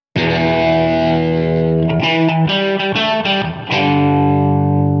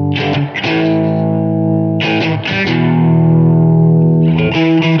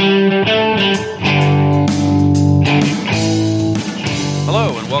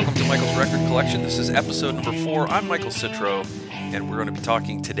welcome to Michael's Record Collection. This is episode number 4. I'm Michael Citro, and we're going to be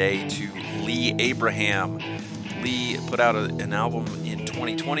talking today to Lee Abraham. Lee put out an album in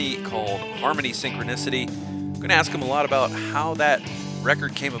 2020 called Harmony Synchronicity. I'm going to ask him a lot about how that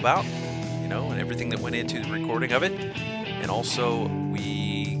record came about, and everything that went into the recording of it. And also,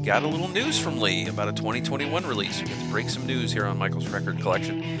 we got a little news from Lee about a 2021 release. We get to break some news here on Michael's Record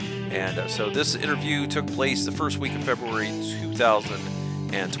Collection. And so this interview took place the first week of February 2021.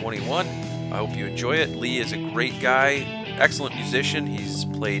 I hope you enjoy it. Lee is a great guy, excellent musician. He's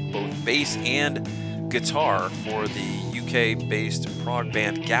played both bass and guitar for the UK-based prog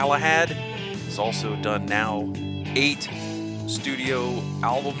band Galahad. He's also done now 8 studio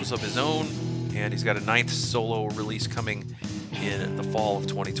albums of his own, and he's got a 9th solo release coming in the fall of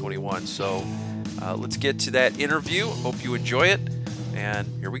 2021. So let's get to that interview. Hope you enjoy it. And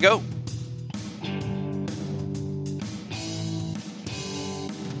here we go.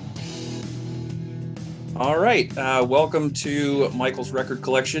 All right. Welcome to Michael's Record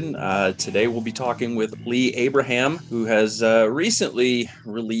Collection. Today we'll be talking with Lee Abraham, who has recently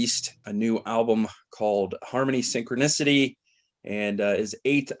released a new album called Harmony Synchronicity, and his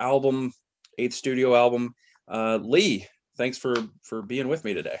 8th studio album. Lee, thanks for being with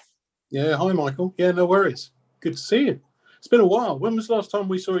me today. Yeah. Hi, Michael. Yeah, no worries. Good to see you. It's been a while. When was the last time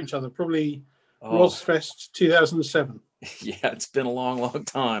we saw each other? Probably Rosfest 2007. Yeah, it's been a long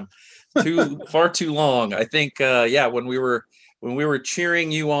time. Far too long. I think when we were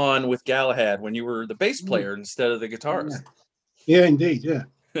cheering you on with Galahad when you were the bass player instead of the guitarist. Yeah, indeed. Yeah.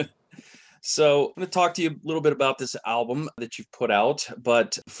 So I'm going to talk to you a little bit about this album that you've put out.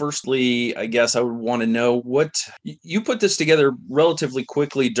 But firstly, I guess I would want to know what you put this together relatively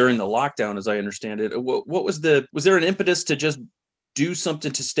quickly during the lockdown, as I understand it. What was there an impetus to just do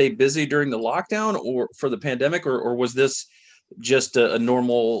something to stay busy during the lockdown or for the pandemic, or was this just a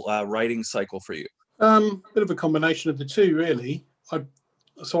normal writing cycle for you? Bit of a combination of the two, really. I'd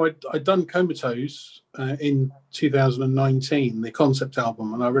done Comatose in 2019, the concept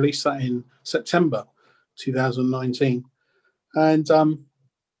album, and I released that in September 2019. And do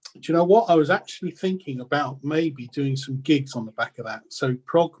you know what? I was actually thinking about maybe doing some gigs on the back of that. So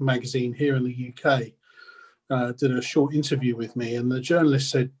Prog magazine here in the UK did a short interview with me, and the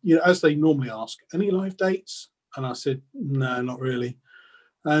journalist said, as they normally ask, any live dates? And I said, no, not really.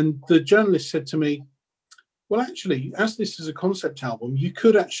 And the journalist said to me, well, actually, as this is a concept album, you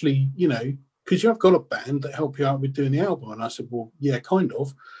could actually, because you've got a band that help you out with doing the album. And I said, well, yeah, kind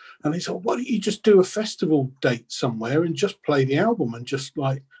of. And they said, why don't you just do a festival date somewhere and just play the album and just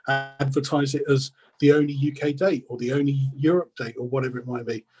like advertise it as the only UK date or the only Europe date or whatever it might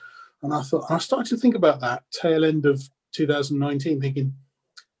be. And I started to think about that tail end of 2019, thinking,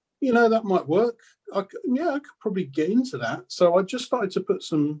 that might work. I could probably get into that. So I just started to put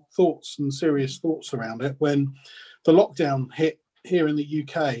some serious thoughts around it when the lockdown hit here in the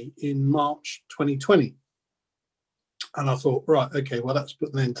UK in March 2020. And I thought, right, okay, well, that's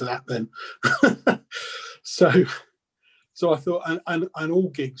putting an end to that then. So I thought, and all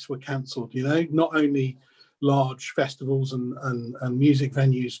gigs were cancelled, not only large festivals and music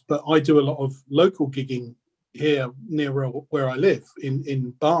venues, but I do a lot of local gigging here near where I live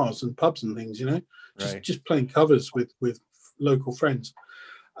in bars and pubs and things, just playing covers with local friends,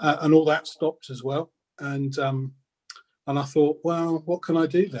 and all that stopped as well. And I thought, well, what can I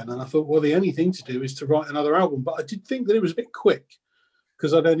do then? And I thought, well, the only thing to do is to write another album. But I did think that it was a bit quick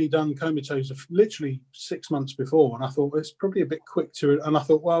because I'd only done Comatose literally 6 months before, and I thought, well, it's probably a bit quick and I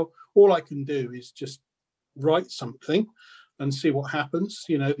thought, well, all I can do is just write something and see what happens,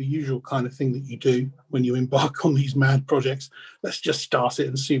 the usual kind of thing that you do when you embark on these mad projects. Let's just start it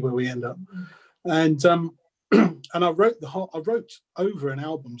and see where we end up. And and I wrote over an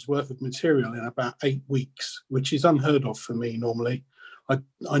album's worth of material in about 8 weeks, which is unheard of for me normally.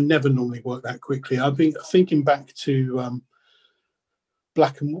 I never normally work that quickly. I've been thinking back to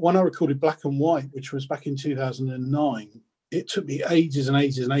when I recorded Black and White, which was back in 2009. It took me ages and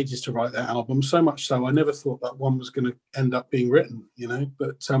ages and ages to write that album, so much so I never thought that one was going to end up being written,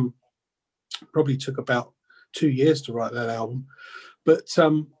 but probably took about 2 years to write that album. But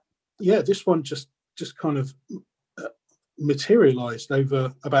this one just kind of materialized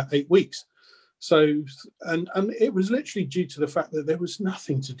over about 8 weeks. So, and it was literally due to the fact that there was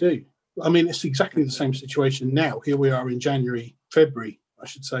nothing to do. I mean, it's exactly the same situation now. Here we are in February, I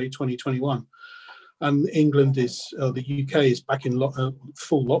should say, 2021. And England the UK is back in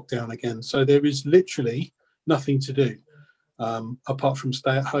full lockdown again. So there is literally nothing to do apart from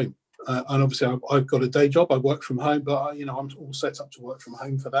stay at home. And obviously I've got a day job. I work from home, but I'm all set up to work from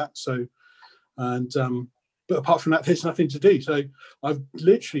home for that. So, but but apart from that, there's nothing to do. So I've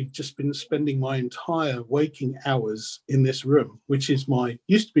literally just been spending my entire waking hours in this room, which is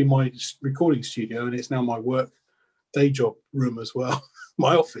used to be my recording studio, and it's now my work day job room as well,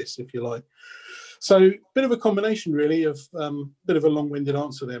 my office, if you like. So bit of a combination, really, of bit of a long-winded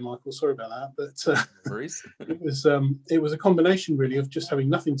answer there, Michael. Sorry about that, but it was a combination, really, of just having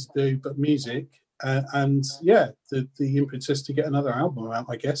nothing to do but music, and the impetus to get another album out,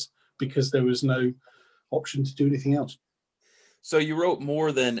 I guess, because there was no option to do anything else. So you wrote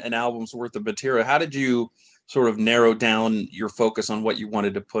more than an album's worth of material. How did you sort of narrow down your focus on what you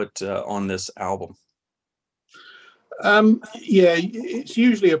wanted to put on this album? It's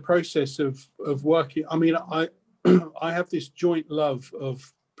usually a process of working. I mean, I I have this joint love of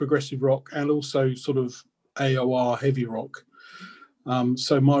progressive rock and also sort of AOR heavy rock.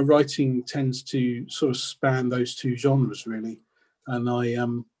 So my writing tends to sort of span those two genres, really.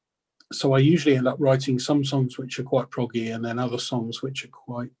 And so I usually end up writing some songs which are quite proggy, and then other songs which are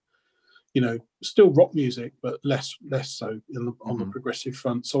quite, still rock music, but less so on the progressive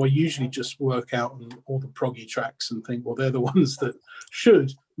front. So I usually just work out on all the proggy tracks and think, well, they're the ones that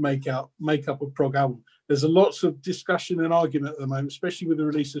should make up a prog album. There's lots of discussion and argument at the moment, especially with the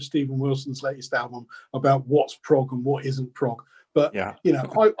release of Stephen Wilson's latest album, about what's prog and what isn't prog. But,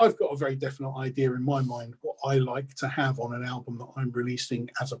 I've got a very definite idea in my mind what I like to have on an album that I'm releasing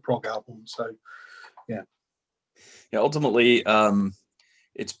as a prog album. So, yeah. Yeah, ultimately,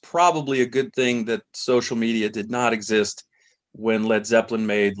 it's probably a good thing that social media did not exist when Led Zeppelin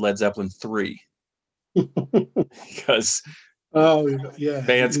made Led Zeppelin 3. Because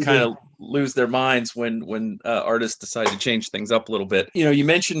bands kind of lose their minds when artists decide to change things up a little bit. You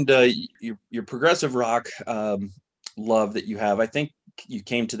mentioned your progressive rock love that you have. I think you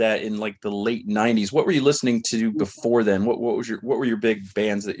came to that in like the late 90s. What were you listening to before then? What were your big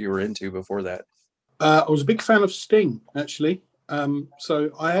bands that you were into before that? I was a big fan of Sting, actually.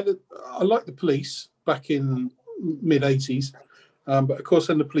 So I liked the Police back in mid 80s, but of course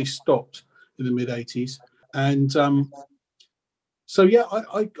then the Police stopped in the mid 80s, and I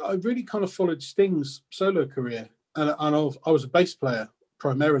really kind of followed Sting's solo career, and I was a bass player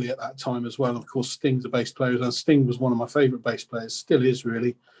primarily at that time as well. Of course, Sting's a bass player, and Sting was one of my favourite bass players, still is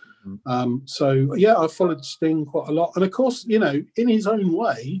really. I followed Sting quite a lot, and of course, in his own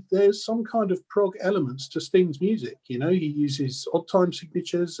way, there's some kind of prog elements to Sting's music. He uses odd time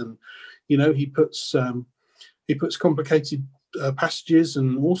signatures, and he puts complicated passages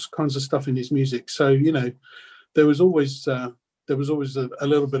and all kinds of stuff in his music. So there was always a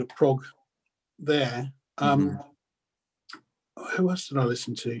little bit of prog there. Who else did I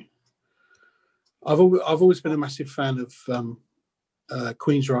listen to? I've always been a massive fan of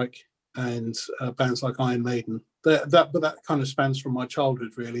Queensryche and bands like Iron Maiden. But that kind of spans from my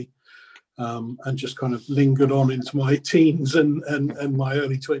childhood, really, and just kind of lingered on into my teens and my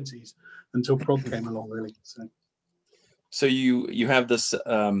early 20s until prog came along, really. So you have this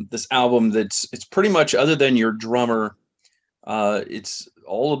this album it's pretty much, other than your drummer, it's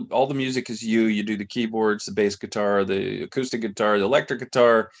all the music is you. You do the keyboards, the bass guitar, the acoustic guitar, the electric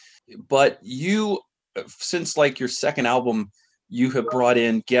guitar. But you, since like your second album, you have brought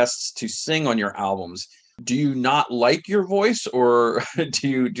in guests to sing on your albums. Do you not like your voice, or do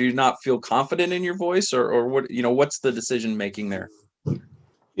you not feel confident in your voice, or what? What's the decision making there?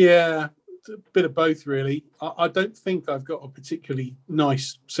 Yeah, a bit of both, really. I don't think I've got a particularly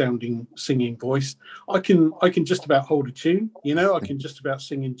nice sounding singing voice. I can just about hold a tune. I can just about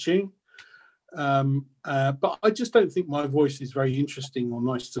sing in tune. But I just don't think my voice is very interesting or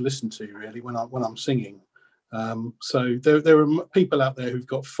nice to listen to, really, when I'm singing. So there are people out there who've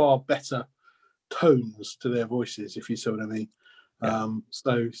got far better tones to their voices, if you see what I mean. I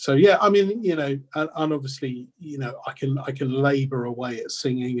mean, and obviously, I can labor away at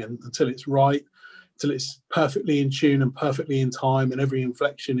singing until it's right, till it's perfectly in tune and perfectly in time, and every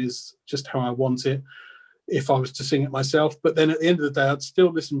inflection is just how I want it, if I was to sing it myself. But then at the end of the day, I'd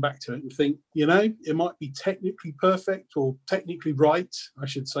still listen back to it and think, it might be technically perfect, or technically right, I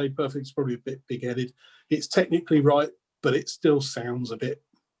should say. Perfect is probably a bit big-headed. It's technically right, but it still sounds a bit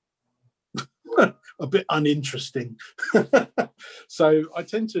uninteresting. So I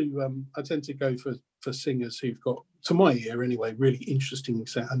tend to go for singers who've got, to my ear anyway, really interesting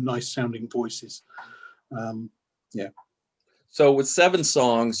and nice sounding voices. So with 7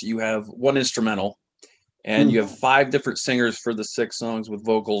 songs, you have 1 instrumental, and you have 5 different singers for the 6 songs with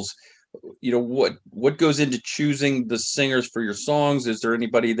vocals. What goes into choosing the singers for your songs? Is there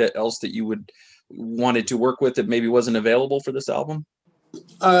anybody else that you wanted to work with that maybe wasn't available for this album?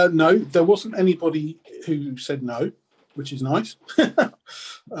 No, there wasn't anybody who said no, which is nice.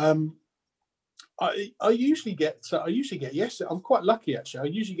 I usually get yes. I'm quite lucky actually.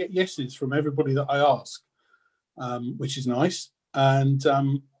 I usually get yeses from everybody that I ask, which is nice. And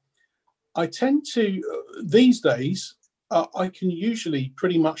I tend to these days I can usually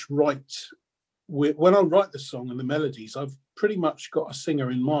pretty much write when I write the song and the melodies. I've pretty much got a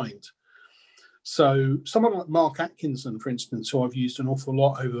singer in mind. So someone like Mark Atkinson, for instance, who I've used an awful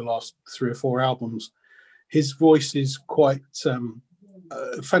lot over the last 3 or 4 albums, his voice is quite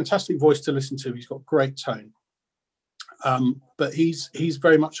a fantastic voice to listen to. He's got great tone, but he's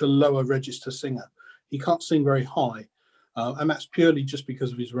very much a lower register singer. He can't sing very high, and that's purely just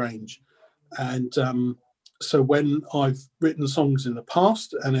because of his range. And so when I've written songs in the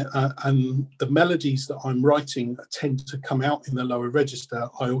past, and the melodies that I'm writing tend to come out in the lower register,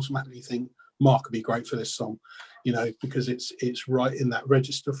 I automatically think Mark would be great for this song, because it's right in that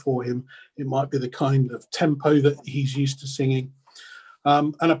register for him. It might be the kind of tempo that he's used to singing.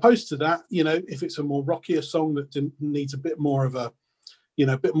 And opposed to that, if it's a more rockier song that needs a bit more of a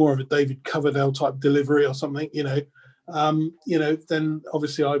David Coverdale type delivery or something, then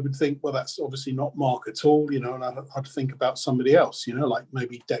obviously I would think, well, that's obviously not Mark at all, and I'd think about somebody else, like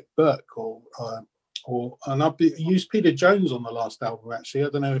maybe Dec Burke and I've used Peter Jones on the last album, actually. I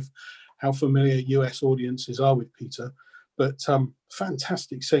don't know how familiar US audiences are with Peter, but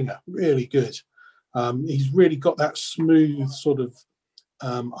fantastic singer, really good. He's really got that smooth sort of,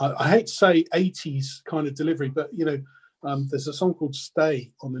 I hate to say 80s kind of delivery, but there's a song called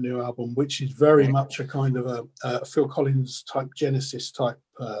Stay on the new album, which is very much a kind of a Phil Collins type Genesis type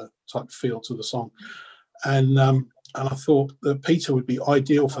feel to the song. And I thought that Peter would be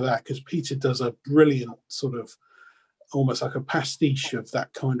ideal for that, because Peter does a brilliant sort of almost like a pastiche of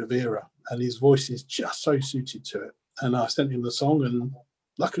that kind of era, and his voice is just so suited to it. And I sent him the song, and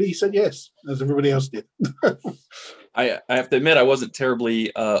luckily he said yes, as everybody else did. I have to admit, I wasn't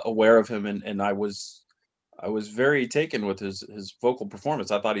terribly aware of him, and I was very taken with his vocal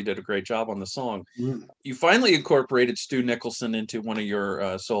performance. I thought he did a great job on the song. You finally incorporated Stu Nicholson into one of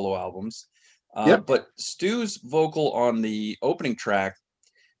your solo albums, Yep. but Stu's vocal on the opening track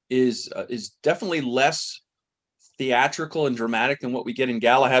is definitely less theatrical and dramatic than what we get in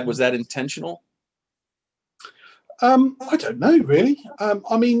Galahad. Was that intentional? I don't know, really.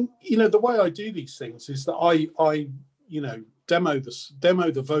 I mean, the way I do these things is that I demo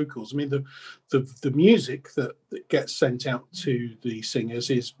the vocals. I mean, the music that gets sent out to the singers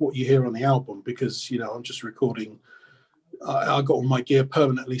is what you hear on the album, because I'm just recording. I got all my gear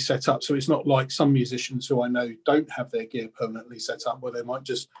permanently set up, so it's not like some musicians who I know don't have their gear permanently set up, where they might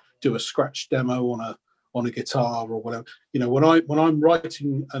just do a scratch demo on a guitar or whatever. When I'm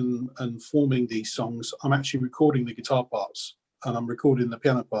writing and forming these songs, I'm actually recording the guitar parts, and I'm recording the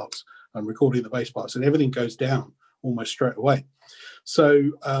piano parts, I'm recording the bass parts, and everything goes down almost straight away.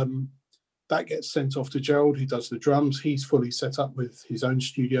 So that gets sent off to Gerald, who does the drums. He's fully set up with his own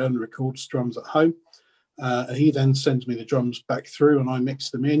studio and records drums at home. And he then sends me the drums back through, and I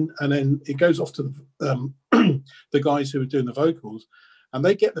mix them in, and then it goes off to the guys who are doing the vocals, and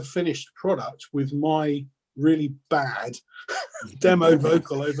they get the finished product with my really bad demo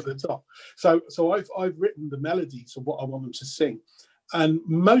vocal over the top. So I've written the melodies of what I want them to sing, and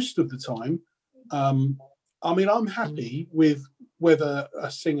most of the time, I mean, I'm happy with whether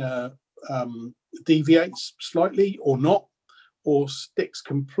a singer deviates slightly or not, or sticks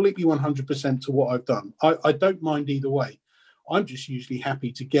completely 100% to what I've done. I don't mind either way. I'm just usually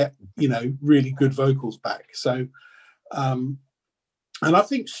happy to get, really good vocals back. So, and I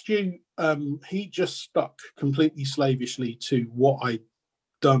think Stu, he just stuck completely slavishly to what I'd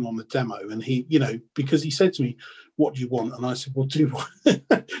done on the demo. And he, because he said to me, what do you want? And I said, well,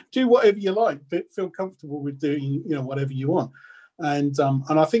 do whatever you like, but feel comfortable with doing, whatever you want. And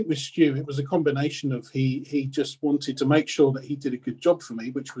I think with Stu, it was a combination of he just wanted to make sure that he did a good job for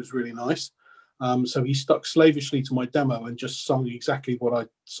me, which was really nice. So he stuck slavishly to my demo and just sung exactly what I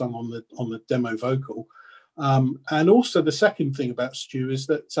sung on the demo vocal. And also the second thing about Stu is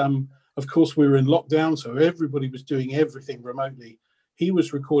that, of course, we were in lockdown, so everybody was doing everything remotely. He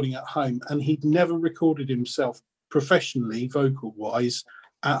was recording at home, and he'd never recorded himself professionally, vocal-wise,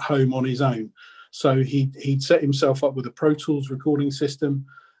 at home on his own. So he'd set himself up with a Pro Tools recording system,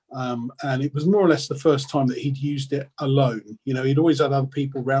 and it was more or less the first time that he'd used it alone. He'd always had other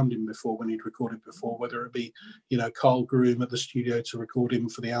people around him before when he'd recorded before, whether it be, Carl grew him at the studio to record him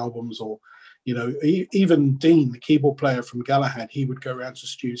for the albums, or, even Dean, the keyboard player from Galahad, he would go around to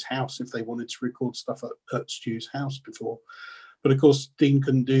Stu's house if they wanted to record stuff at Stu's house before. But of course, Dean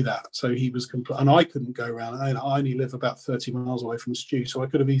couldn't do that. So he was and I couldn't go around. I only live about 30 miles away from Stu, so I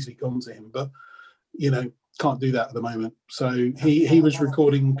could have easily gone to him. But can't do that at the moment. So he was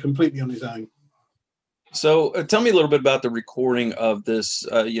recording completely on his own. So tell me a little bit about the recording of this.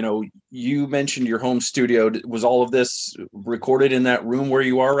 You mentioned your home studio. Was all of this recorded in that room where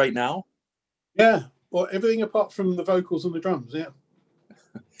you are right now? Yeah, well, everything apart from the vocals and the drums.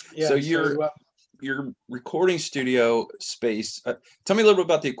 Yeah, So yeah. your recording studio space. Tell me a little bit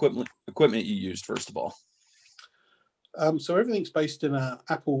about the equipment you used first of all. So everything's based in an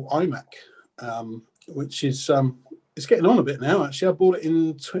Apple iMac, which is it's getting on a bit now. Actually, I bought it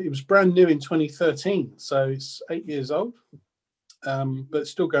it was brand new in 2013, so it's 8 years old, but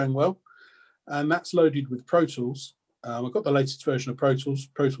it's still going well. And that's loaded with Pro Tools. I've got the latest version of Pro Tools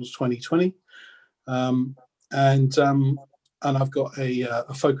 2020, and I've got a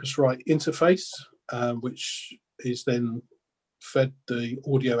Focusrite interface, which is then fed the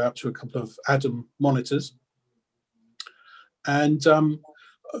audio out to a couple of Adam monitors. And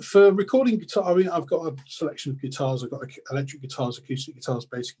for recording guitar, I mean, I've got a selection of guitars. I've got electric guitars, acoustic guitars,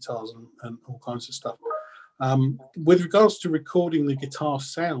 bass guitars, and all kinds of stuff. With regards to recording the guitar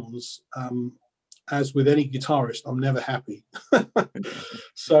sounds, as with any guitarist, I'm never happy.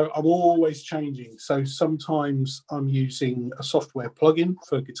 So I'm always changing. So sometimes I'm using a software plugin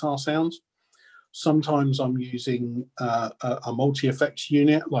for guitar sounds. Sometimes I'm using a multi-effects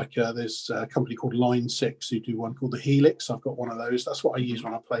unit, like there's a company called Line 6 who do one called the Helix. I've got one of those. That's what I use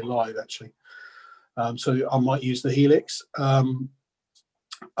when I play live, actually. So I might use the Helix.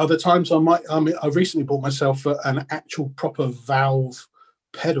 Other times I've recently bought myself an actual proper valve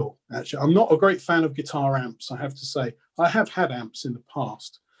pedal. Actually, I'm not a great fan of guitar amps, I have to say. I have had amps in the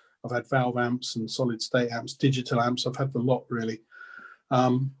past. I've had valve amps and solid state amps, digital amps. I've had the lot, really.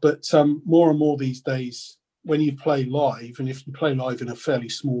 But more and more these days, when you play live, and if you play live in a fairly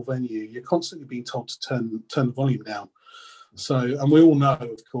small venue, you're constantly being told to turn the volume down. So, and we all know,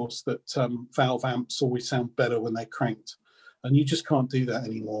 of course, that valve amps always sound better when they're cranked, and you just can't do that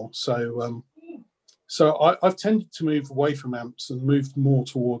anymore. So, I've tended to move away from amps and moved more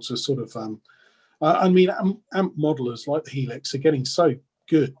towards a sort of, amp modelers like the Helix are getting so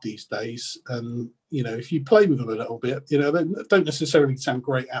good these days, and if you play with them a little bit, they don't necessarily sound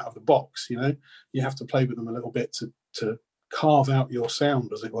great out of the box. You have to play with them a little bit to carve out your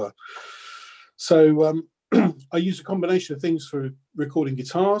sound, as it were. So I use a combination of things for recording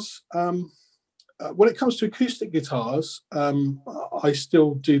guitars. When it comes to acoustic guitars, I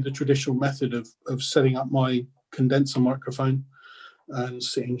still do the traditional method of setting up my condenser microphone and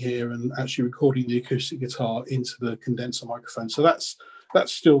sitting here and actually recording the acoustic guitar into the condenser microphone. So that's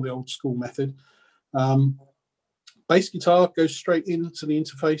still the old school method. Bass guitar goes straight into the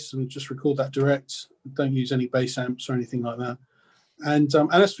interface and just record that direct. Don't use any bass amps or anything like that. And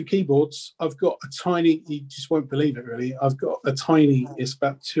as for keyboards, I've got a tiny, you just won't believe it really, I've got a tiny, it's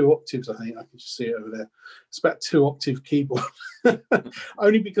about 2 octaves, I think, I can just see it over there. It's about 2-octave keyboard,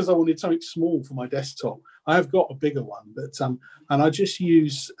 only because I wanted something small for my desktop. I have got a bigger one, but and I just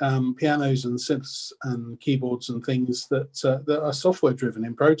use pianos and synths and keyboards and things that are software driven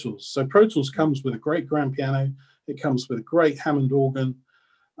in Pro Tools. So Pro Tools comes with a great grand piano, it comes with a great Hammond organ,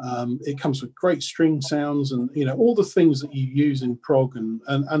 it comes with great string sounds and all the things that you use in prog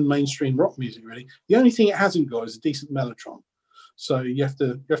and mainstream rock music. Really, the only thing it hasn't got is a decent mellotron. So I had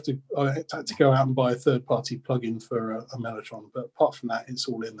to go out and buy a third-party plugin for a mellotron. But apart from that, it's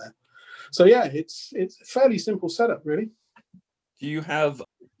all in there. So yeah, it's a fairly simple setup, really. Do you have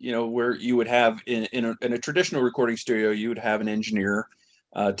where you would have in a traditional recording studio, you would have an engineer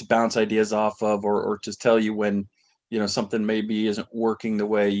to bounce ideas off of, or to tell you when something maybe isn't working the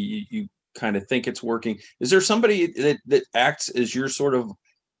way you kind of think it's working? Is there somebody that acts as your sort of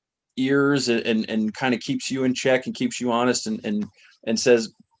ears and kind of keeps you in check and keeps you honest and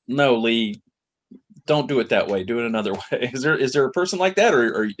says, no, Lee, don't do it that way, do it another way? Is there a person like that,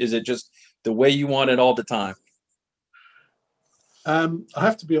 or is it just the way you want it all the time? I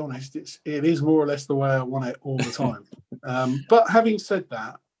have to be honest, it is more or less the way I want it all the time. But having said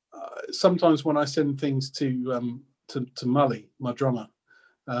that, sometimes when I send things to Mully, my drummer,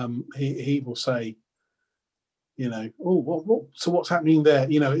 he will say, oh, so what's happening there?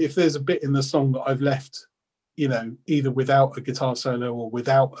 If there's a bit in the song that I've left, either without a guitar solo or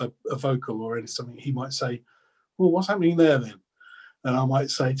without a vocal or something, he might say, well, what's happening there then? And I might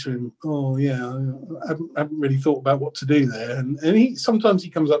say to him, oh yeah, I haven't really thought about what to do there. And sometimes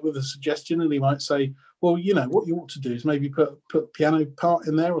he comes up with a suggestion, and he might say, well, what you ought to do is maybe put a piano part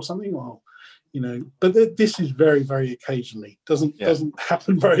in there or something, or but this is very, very occasionally. Doesn't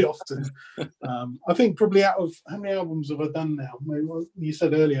happen very often. I think probably out of, how many albums have I done now? Maybe, you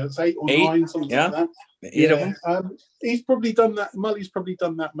said earlier it's 8 or 9, something like that. 8 of them. He's probably done that. Mully's probably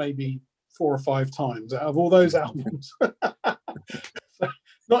done that maybe 4 or 5 times out of all those albums.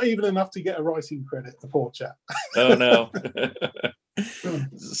 not even enough to get a writing credit, the poor chap. Oh no.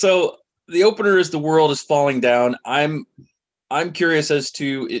 So the opener is "The World Is Falling Down." I'm curious as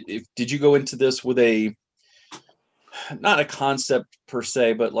to if did you go into this with a, not a concept per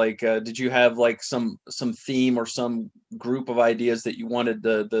se, but like did you have like some theme or some group of ideas that you wanted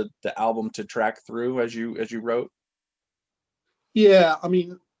the album to track through as you wrote? Yeah, I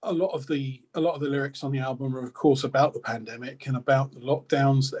mean, a lot of the lyrics on the album are, of course, about the pandemic and about the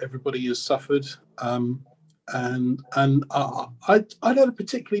lockdowns that everybody has suffered. And I'd had a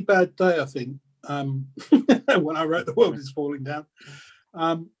particularly bad day, I think, when I wrote "The World Is Falling Down."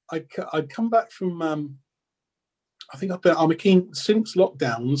 I'd come back from. I think I'm a keen, since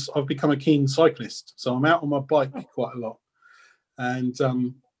lockdowns, I've become a keen cyclist, so I'm out on my bike quite a lot, and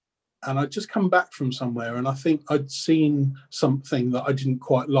I'd just come back from somewhere, and I think I'd seen something that I didn't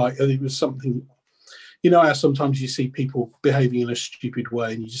quite like. And it was something, you know, how sometimes you see people behaving in a stupid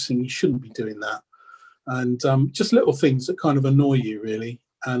way, and you just think you shouldn't be doing that, and just little things that kind of annoy you, really.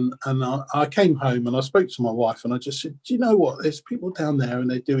 And I came home and I spoke to my wife, and I just said, "Do you know what? There's people down there, and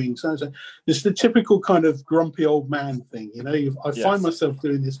they're doing so." It's the typical kind of grumpy old man thing, you know. I find myself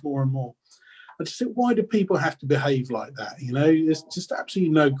doing this more and more. I just think, why do people have to behave like that? You know, there's just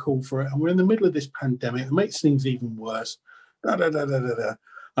absolutely no call for it. And we're in the middle of this pandemic. It makes things even worse. Da, da, da, da, da, da.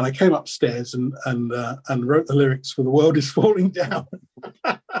 And I came upstairs and wrote the lyrics for "The World Is Falling Down"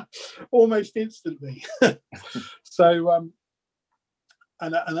 almost instantly. So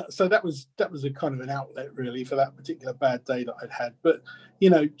so that was a kind of an outlet, really, for that particular bad day that I'd had. But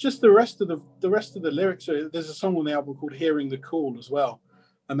you know, just the rest of the lyrics. There's a song on the album called "Hearing the Call" as well.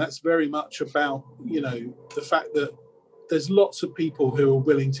 And that's very much about, you know, the fact that there's lots of people who are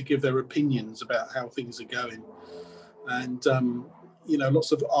willing to give their opinions about how things are going. And, you know,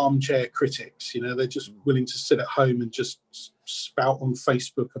 lots of armchair critics, you know, they're just willing to sit at home and just spout on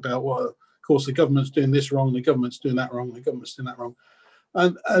Facebook about, well, of course, the government's doing this wrong, the government's doing that wrong, the government's doing that wrong.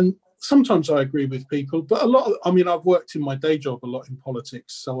 And sometimes I agree with people, but I've worked in my day job a lot in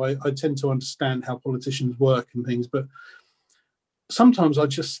politics, so I tend to understand how politicians work and things, but sometimes I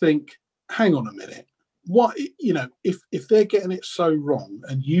just think, hang on a minute, what, you know, if they're getting it so wrong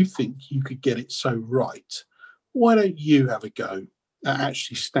and you think you could get it so right, why don't you have a go at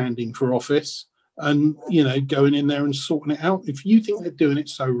actually standing for office and, you know, going in there and sorting it out? If you think they're doing it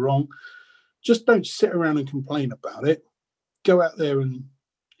so wrong, just don't sit around and complain about it. Go out there and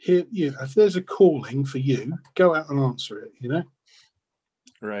hear, you know, if there's a calling for you, go out and answer it, you know?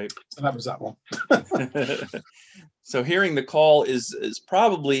 Right. So that was that one. So "Hearing the Call" is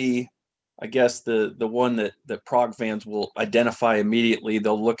probably, I guess, the one that prog fans will identify immediately.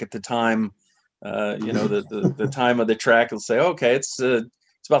 They'll look at the time, you know, the time of the track, and say, okay, it's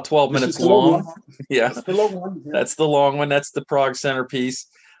about 12 minutes long. Yeah, that's the long one. Yeah. That's the long one. That's the prog centerpiece.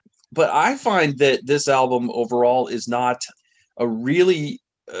 But I find that this album overall is not a really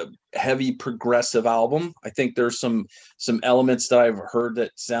heavy progressive album. I think there's some elements that I've heard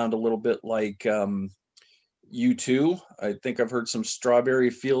that sound a little bit like U2. I think I've heard some Strawberry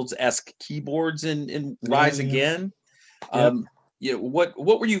Fields-esque keyboards in Rise Again. Yep. Yeah, what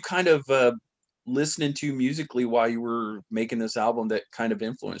were you kind of listening to musically while you were making this album that kind of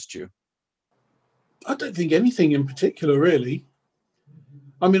influenced you? I don't think anything in particular, really.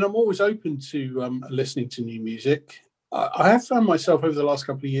 I mean, I'm always open to listening to new music. I have found myself over the last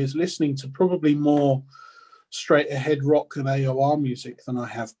couple of years listening to probably more straight ahead rock and AOR music than I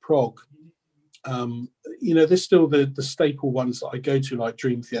have prog. You know, there's still the staple ones that I go to, like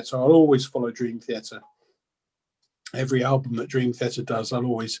Dream Theater. I'll always follow Dream Theater. Every album that Dream Theater does, I'll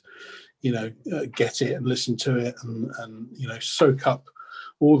always, you know, get it and listen to it and you know, soak up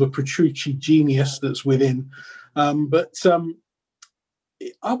all the Petrucci genius that's within. But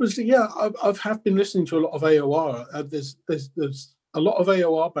I have been listening to a lot of AOR. There's a lot of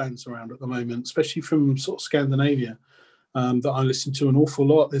AOR bands around at the moment, especially from sort of Scandinavia, that I listen to an awful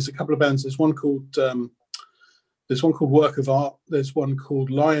lot. There's a couple of bands. There's one called Work of Art. There's one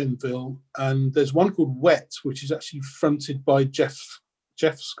called Lionville, and there's one called Wet, which is actually fronted by Jeff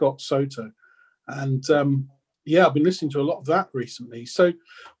Scott Soto. And I've been listening to a lot of that recently. So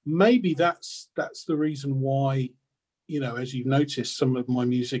maybe that's the reason why, you know, as you've noticed, some of my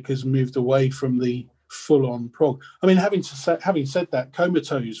music has moved away from the full-on prog. I mean, having said that,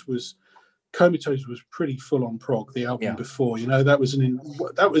 Comatose was pretty full-on prog. The album before, you know, that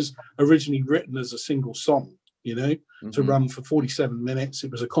was originally written as a single song, you know, to run for 47 minutes.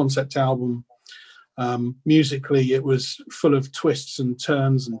 It was a concept album. Musically, it was full of twists and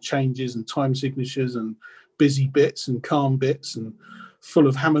turns and changes and time signatures and busy bits and calm bits and full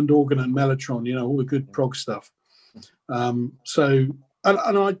of Hammond organ and mellotron, you know, all the good prog stuff. So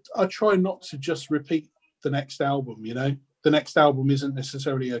I try not to just repeat the next album. The next album isn't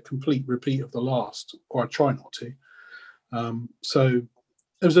necessarily a complete repeat of the last, or I try not to. So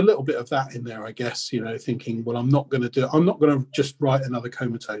there's a little bit of that in there, I guess, thinking, well, I'm not going to just write another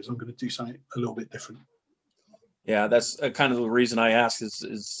Comatose. I'm going to do something a little bit different. Yeah, that's kind of the reason I ask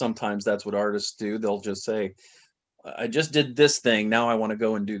is sometimes that's what artists do. They'll just say, I just did this thing. Now I want to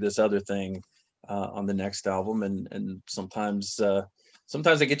go and do this other thing on the next album. And sometimes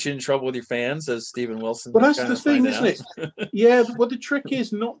they get you in trouble with your fans, as Steven Wilson. Well, that's the thing, isn't it? Yeah. Well, the trick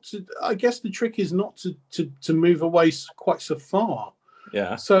is not to move away quite so far.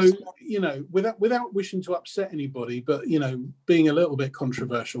 Yeah. So, without wishing to upset anybody, but, being a little bit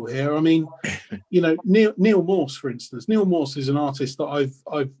controversial here, I mean, Neil Morse, for instance. Neil Morse is an artist that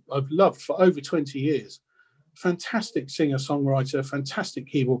I've loved for over 20 years. Fantastic singer-songwriter, fantastic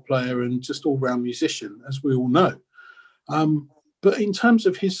keyboard player, and just all-round musician, as we all know. But in terms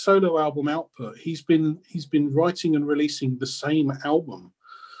of his solo album output, he's been writing and releasing the same album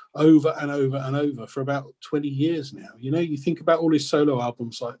over and over and over for about 20 years now. You think about all his solo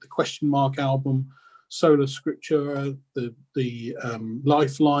albums, like the Question Mark album, Sola Scriptura, the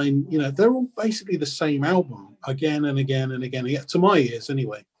Lifeline. They're all basically the same album again and again and again, to my ears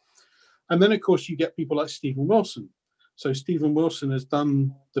anyway. And then, of course, you get people like Steven Wilson. So Steven Wilson has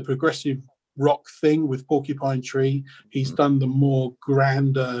done the progressive rock thing with Porcupine Tree. He's done the more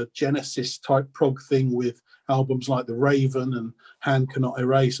grander Genesis type prog thing with albums like The Raven and Hand Cannot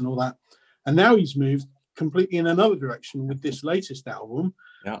Erase and all that. And now he's moved completely in another direction with this latest album.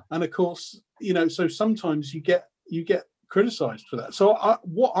 Yeah. And of course, so sometimes you get criticized for that. So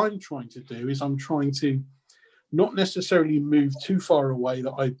what I'm trying to do is I'm trying to not necessarily move too far away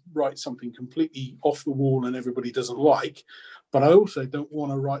that I write something completely off the wall and everybody doesn't like, but I also don't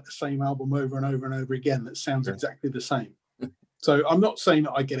want to write the same album over and over and over again that sounds exactly the same. So I'm not saying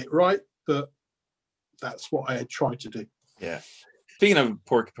that I get it right, but that's what I had tried to do. Yeah. Speaking of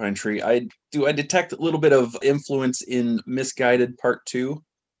Porcupine Tree, I detect a little bit of influence in Misguided Part 2?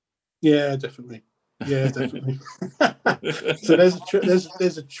 Yeah, definitely. Yeah, definitely. So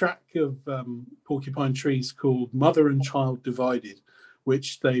there's a track of Porcupine Trees called Mother and Child Divided,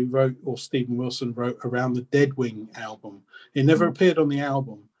 which they wrote, or Steven Wilson wrote, around the Deadwing album. It never appeared on the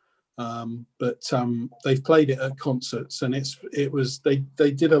album, but they've played it at concerts, and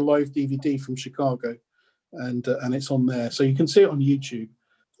they did a live DVD from Chicago, and it's on there, so you can see it on YouTube.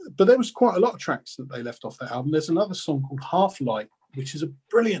 But there was quite a lot of tracks that they left off that album. There's another song called Half Light, which is a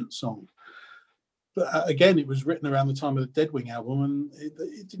brilliant song. But again, it was written around the time of the Deadwing album, and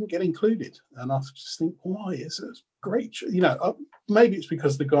it didn't get included. And I just think, why? It's great. Maybe it's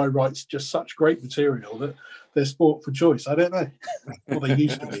because the guy writes just such great material that they're sport for choice. I don't know. Well, they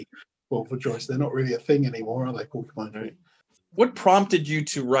used to be sport for choice. They're not really a thing anymore, are they, Porcupine Tree? What prompted you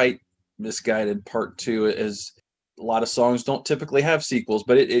to write Misguided Part 2? As a lot of songs don't typically have sequels,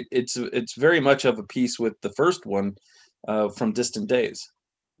 but it's very much of a piece with the first one from Distant Days.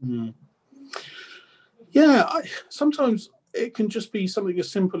 Mm. Yeah, sometimes it can just be something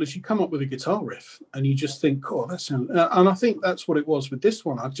as simple as you come up with a guitar riff and you just think, oh, that sounds... and I think that's what it was with this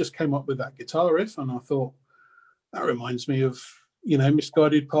one. I just came up with that guitar riff and I thought, that reminds me of,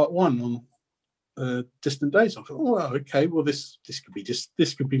 Misguided Part 1 on Distant Days. I thought, oh, well, okay, well, this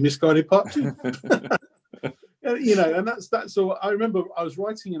could be Misguided Part 2. And that's all. I remember I was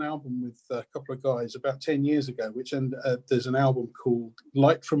writing an album with a couple of guys about 10 years ago, there's an album called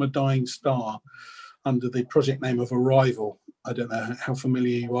Light from a Dying Star, under the project name of Arrival. I don't know how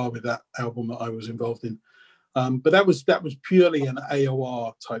familiar you are with that album that I was involved in. But that was purely an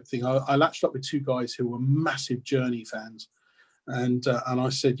AOR type thing. I latched up with two guys who were massive Journey fans. And I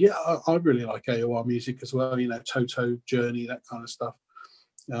said, yeah, I really like AOR music as well, Toto, Journey, that kind of stuff.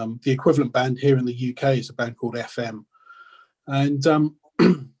 The equivalent band here in the UK is a band called FM. And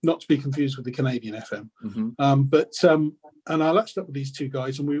not to be confused with the Canadian FM. Mm-hmm. And I latched up with these two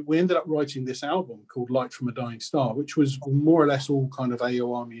guys, and we ended up writing this album called Light from a Dying Star, which was more or less all kind of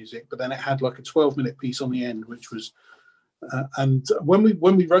AOR music, but then it had like a 12-minute piece on the end, which was... and when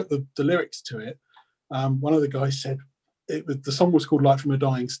we wrote the lyrics to it, one of the guys said, the song was called Light from a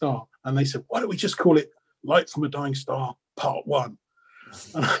Dying Star, and they said, why don't we just call it Light from a Dying Star Part 1?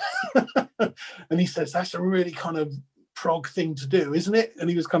 And he says, that's a really kind of prog thing to do, isn't it? And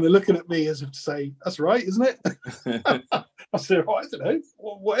he was kind of looking at me as if to say, that's right, isn't it? I said, oh, I don't know,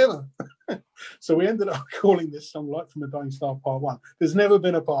 whatever. So we ended up calling this song Light from a Dying Star Part 1. There's never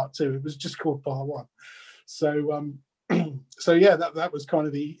been a Part 2. It was just called Part 1. So so yeah, that was kind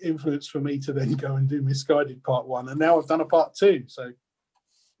of the influence for me to then go and do Misguided Part 1. And now I've done a Part 2. So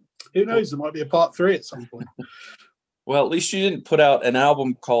who knows, there might be a Part 3 at some point. Well, at least you didn't put out an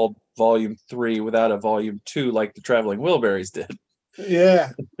album called Volume 3 without a Volume 2 like the Traveling Wilburys did.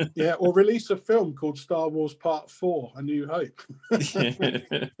 Yeah, yeah. Or release a film called Star Wars Part 4: A New Hope.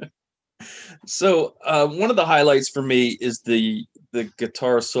 So one of the highlights for me is the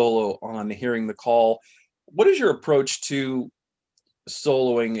guitar solo on Hearing the Call. What is your approach to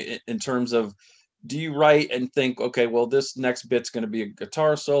soloing in terms of, do you write and think, okay, well, this next bit's going to be a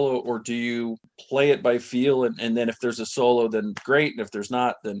guitar solo, or do you play it by feel, and then if there's a solo, then great, and if there's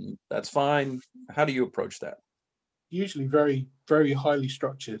not, then that's fine? How do you approach that? Usually very, very highly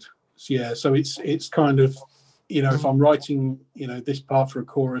structured. So, yeah, so it's kind of, if I'm writing, this part for a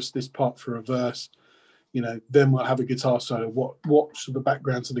chorus, this part for a verse, then we'll have a guitar solo. What should the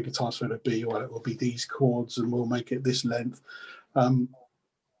background to the guitar solo be? Well, it will be these chords, and we'll make it this length.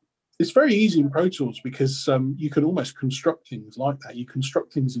 It's very easy in Pro Tools because you can almost construct things like that. You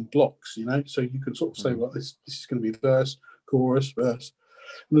construct things in blocks, so you can sort of say, well, this is going to be verse, chorus, verse.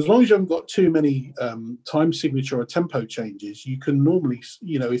 And as long as you haven't got too many time signature or tempo changes, you can normally,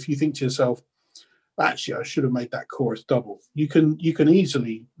 if you think to yourself, actually, I should have made that chorus double, you can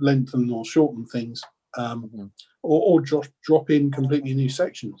easily lengthen or shorten things, or drop in completely new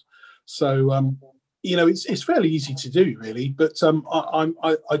sections. So it's fairly easy to do, really. But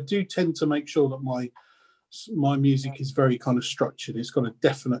I do tend to make sure that my music is very kind of structured. It's got a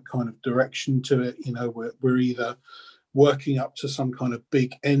definite kind of direction to it. We're either working up to some kind of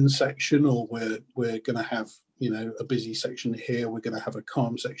big end section, or we're going to have a busy section here, we're going to have a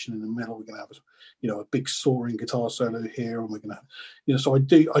calm section in the middle, we're going to have a big soaring guitar solo here, and we're going to have, so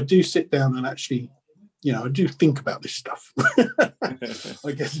I do sit down and actually I do think about this stuff.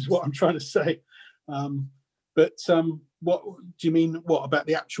 I guess is what I'm trying to say. But what do you mean? What about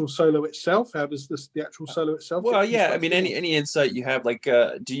the actual solo itself? How does the actual solo itself? Well, yeah, I mean, any insight you have, like,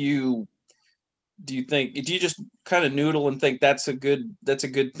 do you just kind of noodle and think that's a good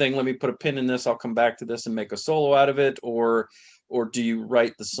thing, let me put a pin in this, I'll come back to this and make a solo out of it, or do you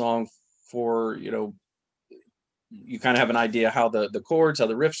write the song for, you kind of have an idea how the chords, how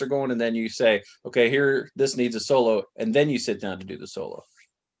the riffs are going, and then you say, okay, here, this needs a solo, and then you sit down to do the solo?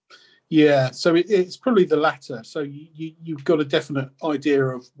 Yeah, so it's probably the latter. So you've got a definite idea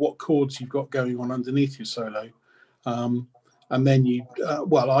of what chords you've got going on underneath your solo, and then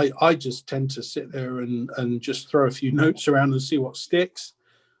I just tend to sit there and just throw a few notes around and see what sticks.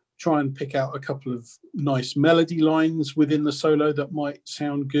 Try and pick out a couple of nice melody lines within the solo that might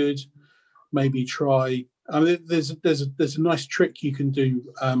sound good. Maybe try. I mean, there's a nice trick you can do.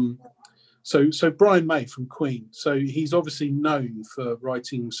 So Brian May from Queen. So he's obviously known for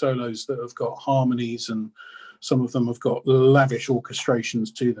writing solos that have got harmonies, and some of them have got lavish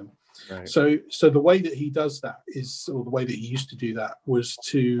orchestrations to them. Right. So the way that he does that is, or the way that he used to do that, was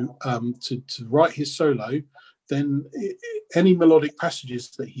to write his solo. Then any melodic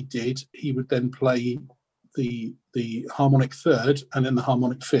passages that he did, he would then play the harmonic third and then the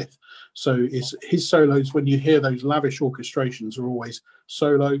harmonic fifth. So his solos, when you hear those lavish orchestrations, are always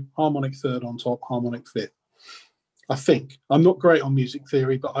solo, harmonic third on top, harmonic fifth. I think. I'm not great on music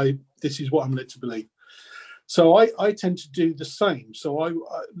theory, but this is what I'm led to believe. So I tend to do the same. So I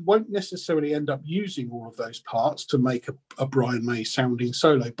won't necessarily end up using all of those parts to make a Brian May sounding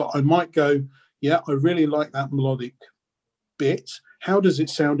solo, but I might go, yeah, I really like that melodic bit. How does it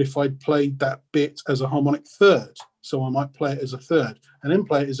sound if I played that bit as a harmonic third? So I might play it as a third and then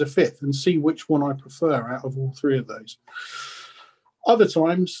play it as a fifth and see which one I prefer out of all three of those. Other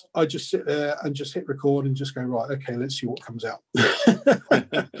times I just sit there and just hit record and just go, right, okay, let's see what comes out.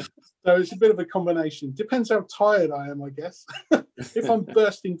 So it's a bit of a combination. Depends how tired I am, I guess. If I'm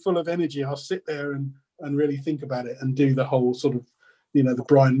bursting full of energy, I'll sit there and really think about it and do the whole sort of, the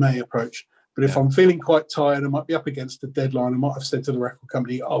Brian May approach. But if I'm feeling quite tired, I might be up against a deadline, I might have said to the record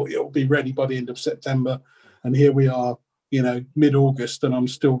company, oh, it'll be ready by the end of September. And here we are, mid-August, and I'm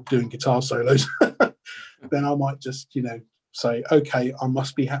still doing guitar solos. Then I might just, say, okay,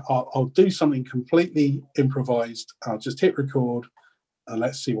 I'll do something completely improvised. I'll just hit record and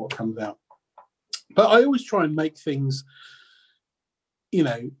let's see what comes out. But I always try and make things,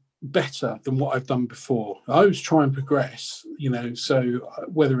 better than what I've done before. I always try and progress, so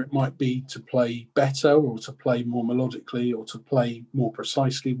whether it might be to play better or to play more melodically or to play more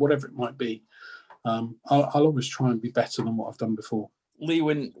precisely, whatever it might be, I'll always try and be better than what I've done before. Lee,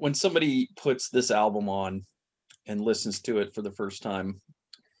 when somebody puts this album on and listens to it for the first time,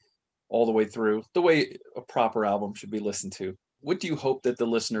 all the way through, the way a proper album should be listened to, what do you hope that the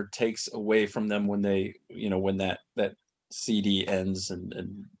listener takes away from them when they, when that CD ends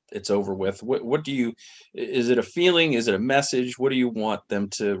and it's over with? What do you, is it a feeling? Is it a message? What do you want them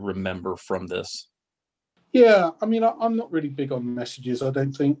to remember from this? Yeah, I mean, I'm not really big on messages. I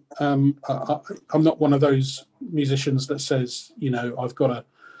don't think I'm not one of those musicians that says,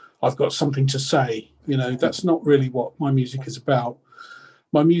 I've got something to say. That's not really what my music is about.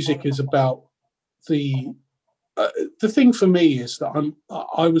 My music is about the the thing for me is that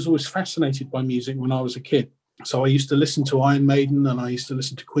I was always fascinated by music when I was a kid. So I used to listen to Iron Maiden and I used to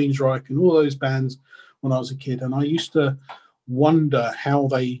listen to Queensryche and all those bands when I was a kid, and I used to wonder how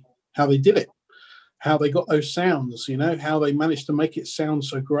they did it, how they got those sounds, how they managed to make it sound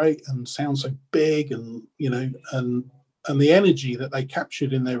so great and sound so big, and and the energy that they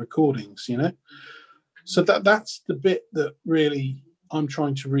captured in their recordings. So that's the bit that really I'm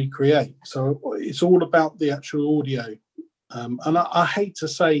trying to recreate. So it's all about the actual audio. And I hate to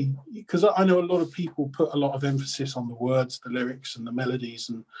say, because I know a lot of people put a lot of emphasis on the words, the lyrics, and the melodies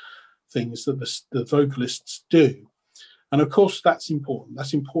and things that the vocalists do. And of course, that's important.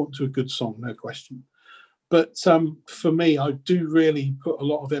 That's important to a good song, no question. But for me, I do really put a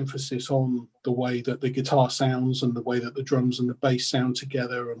lot of emphasis on the way that the guitar sounds and the way that the drums and the bass sound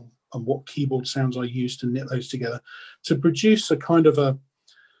together, and what keyboard sounds I use to knit those together to produce a kind of an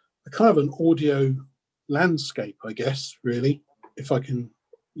audio landscape, I guess, really, if I can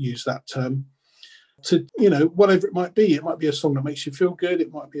use that term. To, whatever it might be. It might be a song that makes you feel good.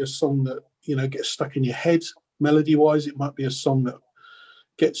 It might be a song that, gets stuck in your head melody wise. It might be a song that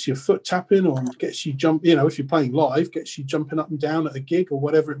gets your foot tapping or gets you jump, if you're playing live, gets you jumping up and down at a gig or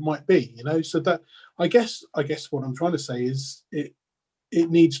whatever it might be, so that I guess what I'm trying to say is it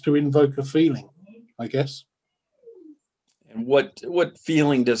needs to invoke a feeling, I guess. And what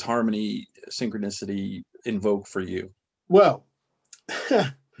feeling does Harmony Synchronicity invoke for you? Well,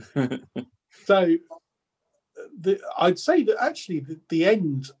 so I'd say that actually the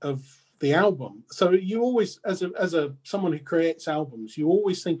end of the album. So you always, as a someone who creates albums, you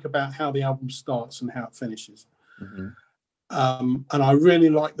always think about how the album starts and how it finishes. Mm-hmm. And I really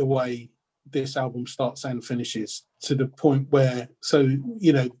like the way this album starts and finishes, to the point where, so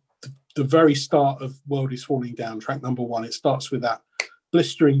the very start of World Is Falling Down, track number 1, it starts with that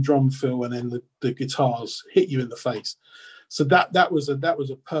blistering drum fill, and then the guitars hit you in the face. So that was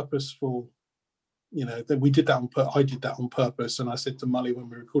a purposeful. Then we did that I did that on purpose, and I said to Mully when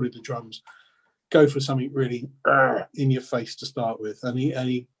we recorded the drums, go for something really in your face to start with, and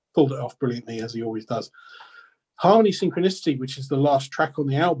he pulled it off brilliantly, as he always does. Harmony Synchronicity, which is the last track on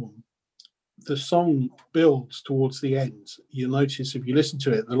the album, the song builds towards the end. You'll notice if you listen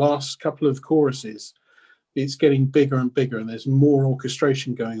to it, the last couple of choruses, it's getting bigger and bigger, and there's more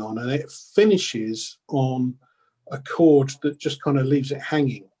orchestration going on, and it finishes on a chord that just kind of leaves it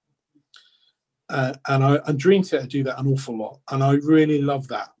hanging. And Dream Theater do that an awful lot, and I really love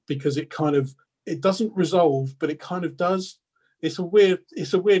that, because it doesn't resolve, but it kind of does. It's a weird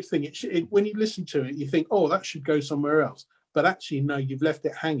thing. When you listen to it, you think, oh, that should go somewhere else, but actually, no, you've left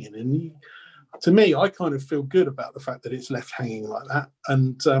it hanging. And to me, I kind of feel good about the fact that it's left hanging like that.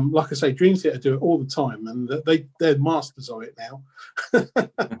 And like I say, Dream Theater do it all the time, and they're masters of it now.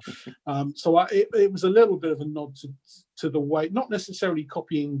 So it was a little bit of a nod to the way, not necessarily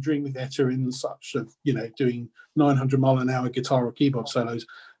copying Dream Theater in such of, doing 900-mile-an-hour guitar or keyboard solos,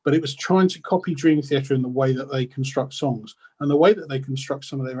 but it was trying to copy Dream Theater in the way that they construct songs and the way that they construct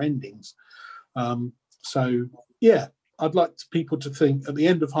some of their endings. So yeah, I'd like people to think at the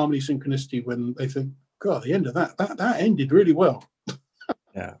end of Harmony Synchronicity, when they think, God, the end of that ended really well.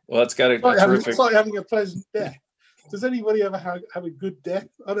 Yeah, well, it's got a terrific. It's like having a pleasant death. Does anybody ever have a good death?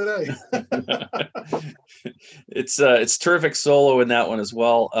 I don't know. It's terrific solo in that one as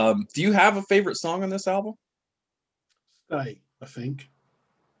well. Do you have a favorite song on this album? Stay, I think.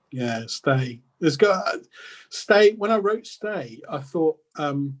 Yeah, Stay. There's got Stay. When I wrote Stay, I thought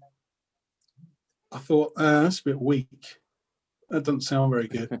that's a bit weak. That doesn't sound very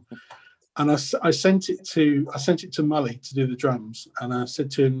good. And I sent it to Mully to do the drums, and I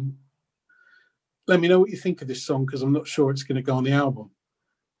said to him, let me know what you think of this song, because I'm not sure it's going to go on the album.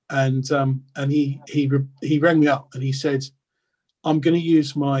 And he rang me up and he said, I'm going to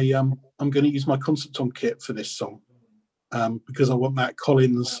use my concert tom kit for this song, because I want that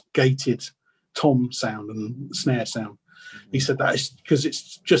Collins gated tom sound and snare sound. He said that is because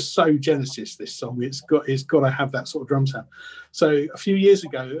it's just so Genesis, this song. It's got to have that sort of drum sound. So a few years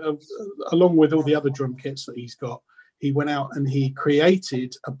ago, along with all the other drum kits that he's got, he went out and he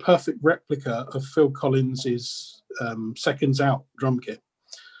created a perfect replica of Phil Collins's Seconds Out drum kit,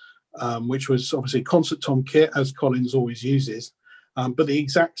 which was obviously a concert tom kit, as Collins always uses. But the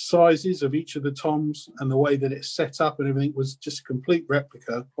exact sizes of each of the toms and the way that it's set up and everything was just a complete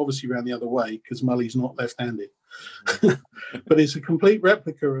replica, obviously around the other way, because Mully's not left-handed. But it's a complete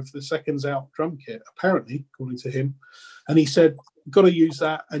replica of the Seconds Out drum kit, apparently, according to him. And he said, got to use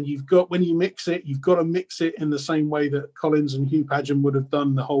that, and when you mix it, you've got to mix it in the same way that Collins and Hugh Padgham would have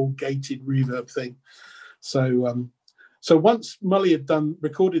done the whole gated reverb thing. So once Mully had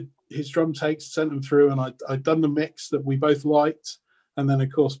recorded his drum takes, sent them through, and I'd done the mix that we both liked, and then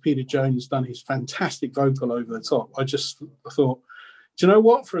of course Peter Jones done his fantastic vocal over the top. I just thought, do you know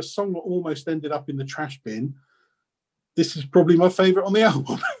what? For a song that almost ended up in the trash bin, this is probably my favorite on the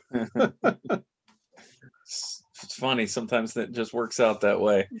album. It's funny, sometimes that just works out that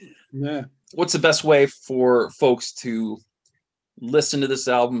way. Yeah. What's the best way for folks to listen to this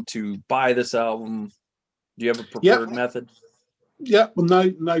album, to buy this album? Do you have a preferred method? Yeah, well,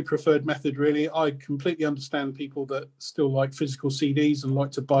 no preferred method really. I completely understand people that still like physical CDs and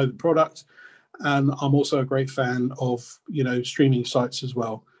like to buy the product, and I'm also a great fan of streaming sites as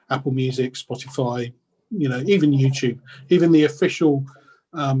well. Apple Music, Spotify, even YouTube, even the official.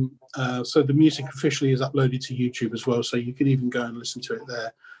 So the music officially is uploaded to YouTube as well, so you can even go and listen to it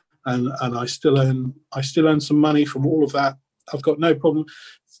there. And I still earn some money from all of that. I've got no problem.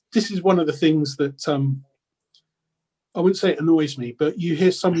 This is one of the things that I wouldn't say it annoys me, but you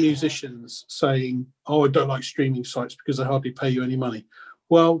hear some musicians saying, "Oh, I don't like streaming sites because they hardly pay you any money."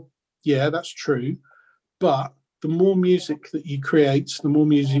 Well, yeah, that's true, but the more music that you create, the more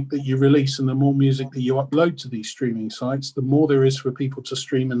music that you release, and the more music that you upload to these streaming sites, the more there is for people to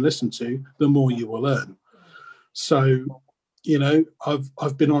stream and listen to, the more you will earn. So,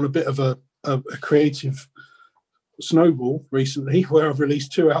 I've been on a bit of a creative snowball recently where I've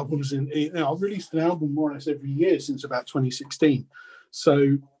released 2 albums. I've released an album more or less every year since about 2016.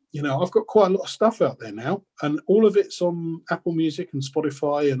 So, I've got quite a lot of stuff out there now, and all of it's on Apple Music and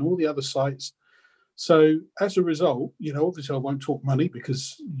Spotify and all the other sites. So as a result, obviously I won't talk money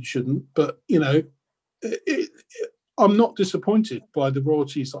because you shouldn't, but, I'm not disappointed by the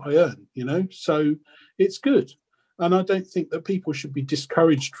royalties that I earn, so it's good. And I don't think that people should be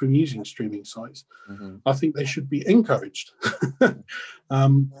discouraged from using streaming sites. Mm-hmm. I think they should be encouraged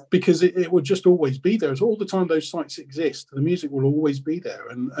because it will just always be there. As all the time those sites exist, the music will always be there.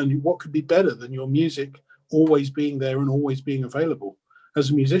 And what could be better than your music always being there and always being available? As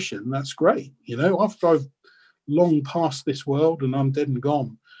a musician, that's great. After I've long past this world and I'm dead and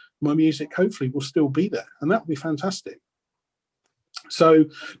gone, my music hopefully will still be there, and that would be fantastic. So,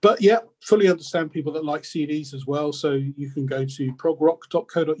 but yeah, fully understand people that like CDs as well. So you can go to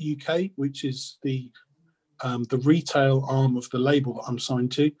progrock.co.uk, which is the retail arm of the label that I'm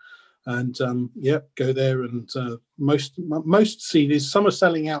signed to, and go there. And most CDs, some are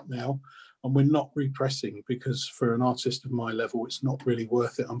selling out now, and we're not repressing because for an artist of my level, it's not really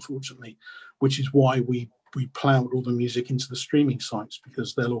worth it, unfortunately, which is why we ploughed all the music into the streaming sites,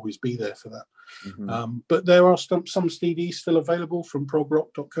 because they'll always be there for that. Mm-hmm. But there are some CDs still available from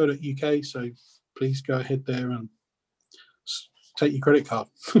progrock.co.uk, so please go ahead there and take your credit card.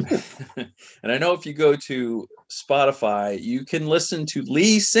 And I know if you go to Spotify, you can listen to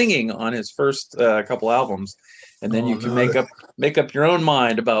Lee singing on his first couple albums, and then you can make up your own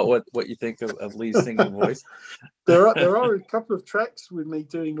mind about what you think of Lee's singing voice. There are a couple of tracks with me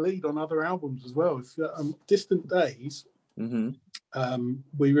doing lead on other albums as well. Distant Days. Mm-hmm.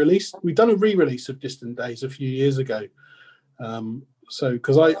 We've done a re-release of Distant Days a few years ago. So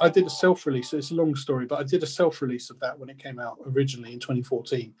because I did a self-release, it's a long story, but I did a self-release of that when it came out originally in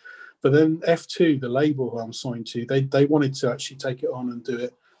 2014. But then F2, the label I'm signed to, they wanted to actually take it on and do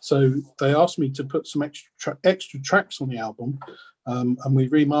it. So they asked me to put some extra tracks on the album, and we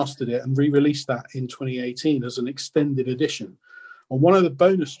remastered it and re-released that in 2018 as an extended edition. And one of the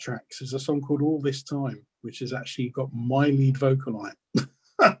bonus tracks is a song called All This Time, which has actually got my lead vocal on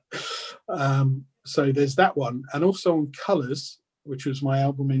it. So there's that one. And also on Colours, which was my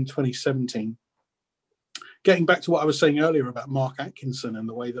album in 2017. Getting back to what I was saying earlier about Mark Atkinson and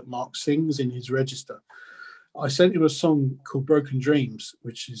the way that Mark sings in his register, I sent him a song called Broken Dreams,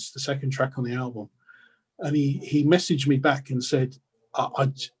 which is the second track on the album. And he messaged me back and said, I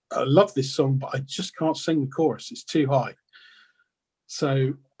love this song, but I just can't sing the chorus. It's too high.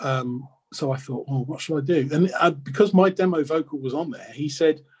 So I thought, well, what shall I do? And because my demo vocal was on there, he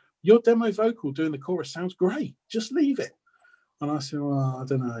said, your demo vocal doing the chorus sounds great. Just leave it. And I said, well, I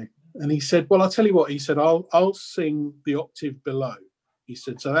don't know. And he said, well, I'll tell you what. He said, I'll sing the octave below. He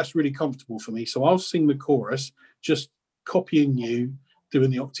said, so that's really comfortable for me. So I'll sing the chorus, just copying you, doing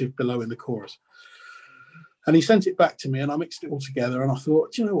the octave below in the chorus. And he sent it back to me, and I mixed it all together. And I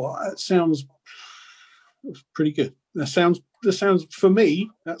thought, do you know what? That sounds pretty good. That sounds for me,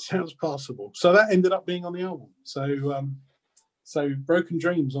 that sounds passable. So that ended up being on the album. So So Broken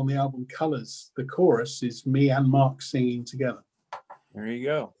Dreams on the album Colours, the chorus is me and Mark singing together. There you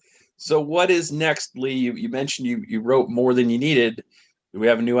go. So what is next, Lee? You mentioned you wrote More Than You Needed. Do we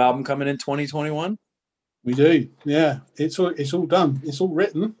have a new album coming in 2021? We do, yeah. It's all done. It's all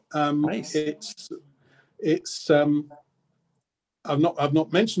written. Nice. I've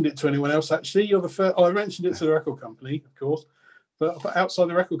not mentioned it to anyone else. Actually, you're the first. I mentioned it to the record company, of course, but outside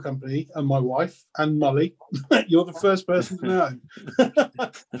the record company and my wife and Molly, you're the first person to know.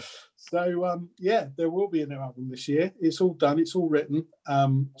 So yeah, there will be a new album this year. It's all done. It's all written.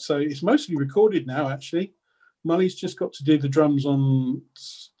 So it's mostly recorded now. Actually, Molly's just got to do the drums on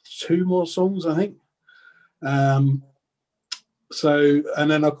 2 more songs, I think. So, and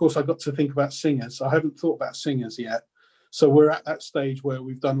then of course I got to think about singers. I haven't thought about singers yet. So we're at that stage where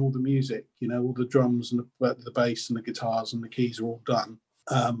we've done all the music, all the drums and the bass and the guitars and the keys are all done.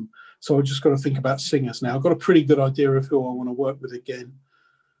 So I've just got to think about singers now. I've got a pretty good idea of who I want to work with again.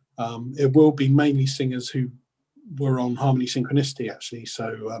 It will be mainly singers who were on Harmony Synchronicity, actually.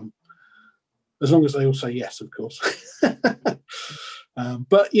 So as long as they all say yes, of course.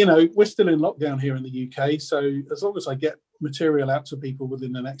 But, we're still in lockdown here in the UK. So as long as I get material out to people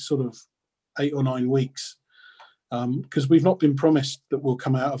within the next sort of 8 or 9 weeks, because we've not been promised that we'll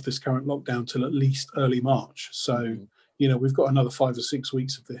come out of this current lockdown till at least early March. So, we've got another 5 or 6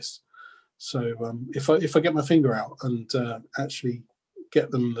 weeks of this. So if I get my finger out and actually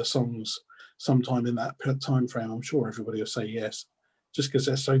get them the songs sometime in that time frame, I'm sure everybody will say yes, just because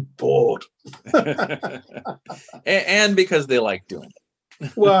they're so bored. and because they like doing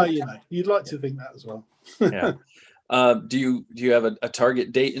it. Well, you'd like to think that as well. Yeah. Do you have a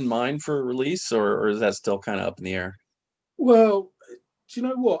target date in mind for release, or is that still kind of up in the air? Well, do you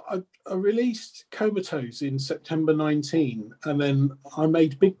know what? I released Comatose in September 19, and then I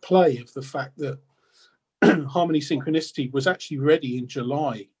made big play of the fact that Harmony Synchronicity was actually ready in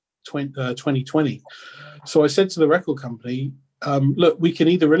July 2020. So I said to the record company, look, we can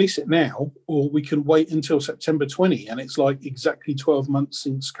either release it now or we can wait until September 20, and it's like exactly 12 months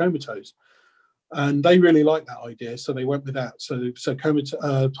since Comatose. And they really liked that idea, so they went with that. So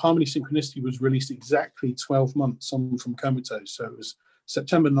Harmony Synchronicity was released exactly 12 months on from Comatose. So it was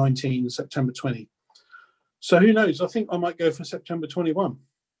September 19, September 20. So who knows? I think I might go for September 21.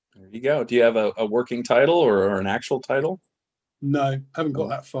 There you go. Do you have a working title or an actual title? No, haven't got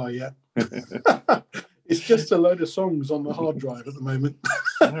that far yet. It's just a load of songs on the hard drive at the moment.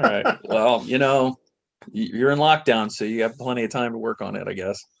 All right. Well, you're in lockdown, so you have plenty of time to work on it, I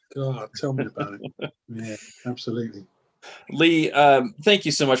guess. God, tell me about it. Yeah, absolutely. Lee, thank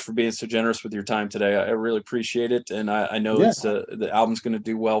you so much for being so generous with your time today. I really appreciate it, and I know the album's going to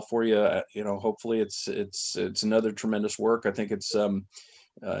do well for you. Hopefully it's another tremendous work. I think it's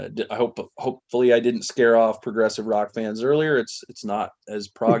hopefully I didn't scare off progressive rock fans earlier. It's not as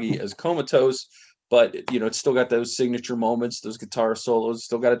proggy as Comatose, but it's still got those signature moments, those guitar solos.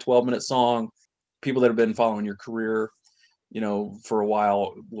 Still got a 12-minute song. People that have been following your career, for a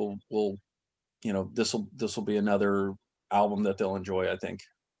while will this will be another album that they'll enjoy, I think.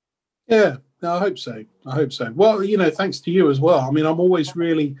 Yeah, no, I hope so. Well, thanks to you as well. I mean, I'm always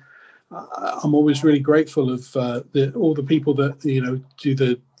really grateful of all the people that do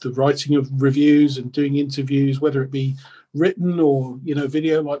the writing of reviews and doing interviews, whether it be written or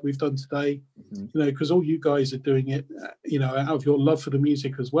video like we've done today. Because all you guys are doing it out of your love for the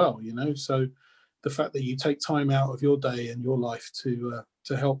music as well. So the fact that you take time out of your day and your life to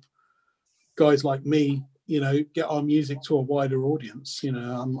help guys like me, get our music to a wider audience,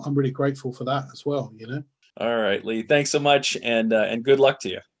 I'm really grateful for that as well. All right, Lee, thanks so much, and good luck to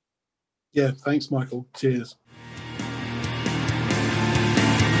you. Yeah, thanks, Michael. Cheers.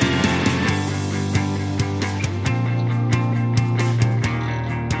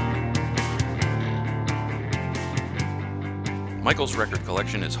 Michael's Record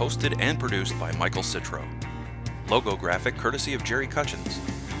Collection is hosted and produced by Michael Citro. Logo graphic courtesy of Jerry Cutchins.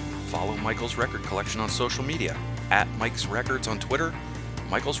 Follow Michael's Record Collection on social media, at Mike's Records on Twitter,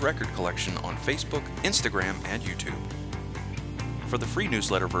 Michael's Record Collection on Facebook, Instagram, and YouTube. For the free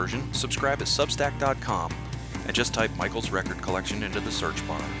newsletter version, subscribe at substack.com and just type Michael's Record Collection into the search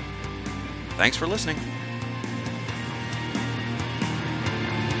bar. Thanks for listening.